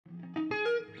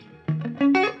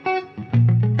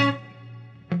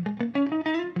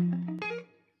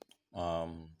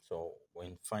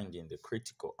finding the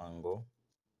critical angle,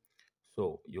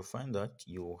 so you find that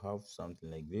you have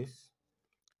something like this.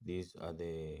 These are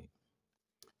the,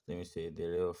 let me say, the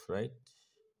ray of light.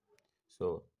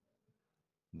 So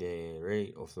the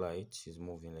ray of light is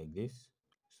moving like this.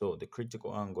 So the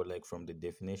critical angle, like from the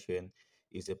definition,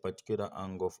 is a particular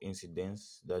angle of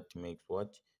incidence that makes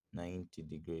what? 90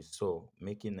 degrees. So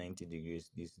making 90 degrees,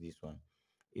 this one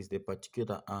is the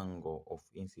particular angle of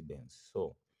incidence.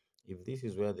 So if this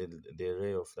is where the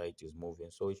ray of light is moving,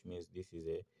 so which means this is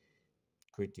a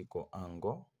critical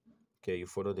angle. Okay, you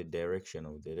follow the direction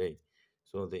of the ray.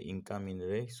 So the incoming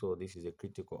ray, so this is a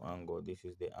critical angle, this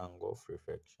is the angle of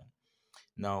refraction.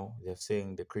 Now they're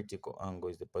saying the critical angle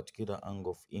is the particular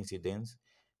angle of incidence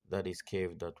that is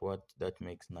curved at what? That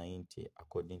makes 90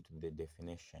 according to the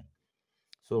definition.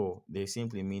 So they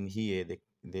simply mean here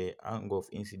the angle of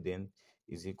incidence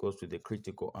is equal to the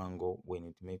critical angle when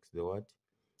it makes the what?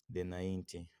 The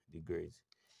 90 degrees.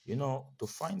 You know, to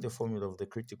find the formula of the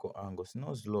critical angle,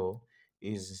 Snell's law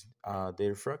is the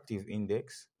refractive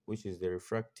index, which is the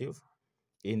refractive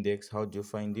index. How do you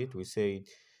find it? We say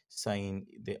sine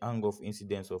the angle of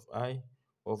incidence of I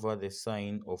over the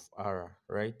sine of R,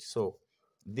 right? So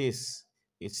this,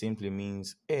 it simply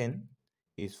means N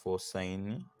is for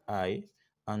sine I,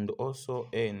 and also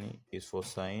N is for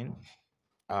sine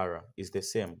R. Is the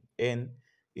same. N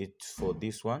is for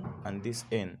this one, and this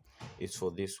N is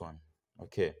for this one.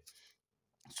 Okay,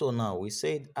 so now we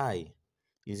said I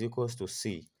is equals to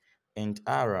C, and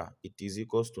R, it is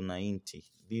equals to 90.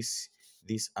 This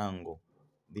angle,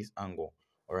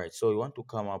 all right. So we want to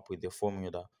come up with the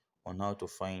formula on how to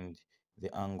find the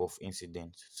angle of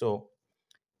incidence. So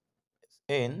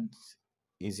N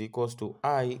is equals to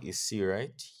I is C,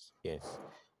 right? Yes.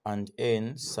 And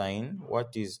N sine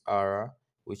what is R,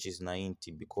 which is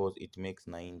 90, because it makes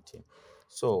 90.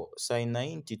 So sine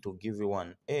 90 to give you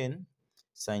 1, N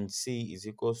sine C is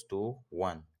equals to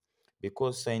 1.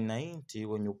 Because sine 90,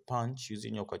 when you punch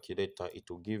using your calculator, it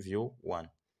will give you 1.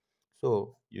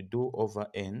 So you do over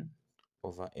N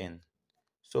over N.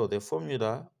 So the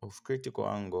formula of critical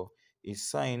angle is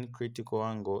sine critical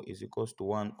angle is equals to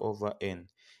 1 over N.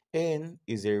 N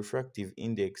is a refractive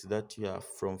index that you have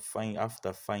from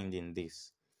after finding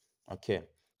this. Okay,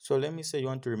 so let me say you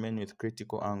want to remain with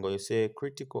critical angle. You say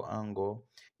critical angle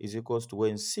is equals to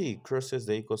when C crosses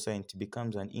the equal sign, it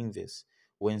becomes an inverse.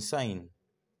 When sine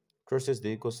crosses the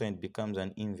equal sign, it becomes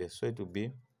an inverse. So it will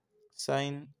be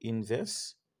sine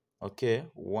inverse, okay,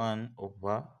 1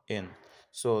 over N.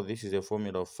 So this is the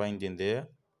formula of finding the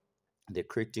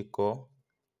critical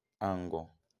angle.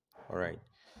 All right.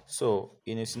 So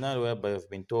in a scenario whereby I've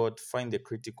been told find the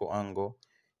critical angle,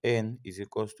 N is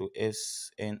equals to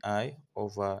SNI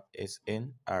over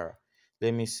SNR.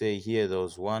 Let me say here there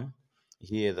was 1,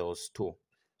 here there was 2.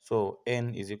 So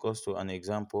N is equals to an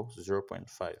example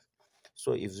 0.5.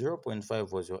 So if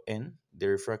 0.5 was your N, the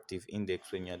refractive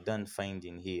index when you're done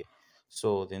finding here.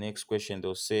 So the next question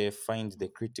they'll say find the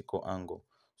critical angle.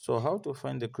 So how to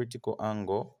find the critical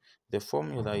angle? The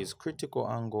formula is critical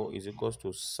angle is equals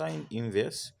to sine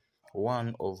inverse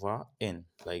 1 over N,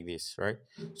 like this, right?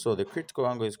 So the critical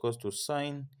angle is equals to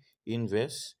sine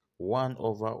inverse 1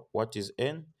 over what is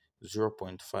N?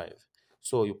 0.5.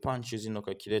 So you punch using a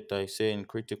calculator, saying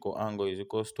critical angle is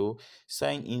equals to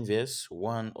sine inverse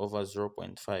 1 over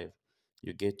 0.5.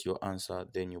 You get your answer,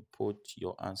 then you put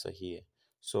your answer here.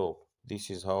 So this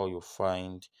is how you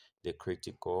find the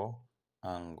critical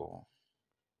angle.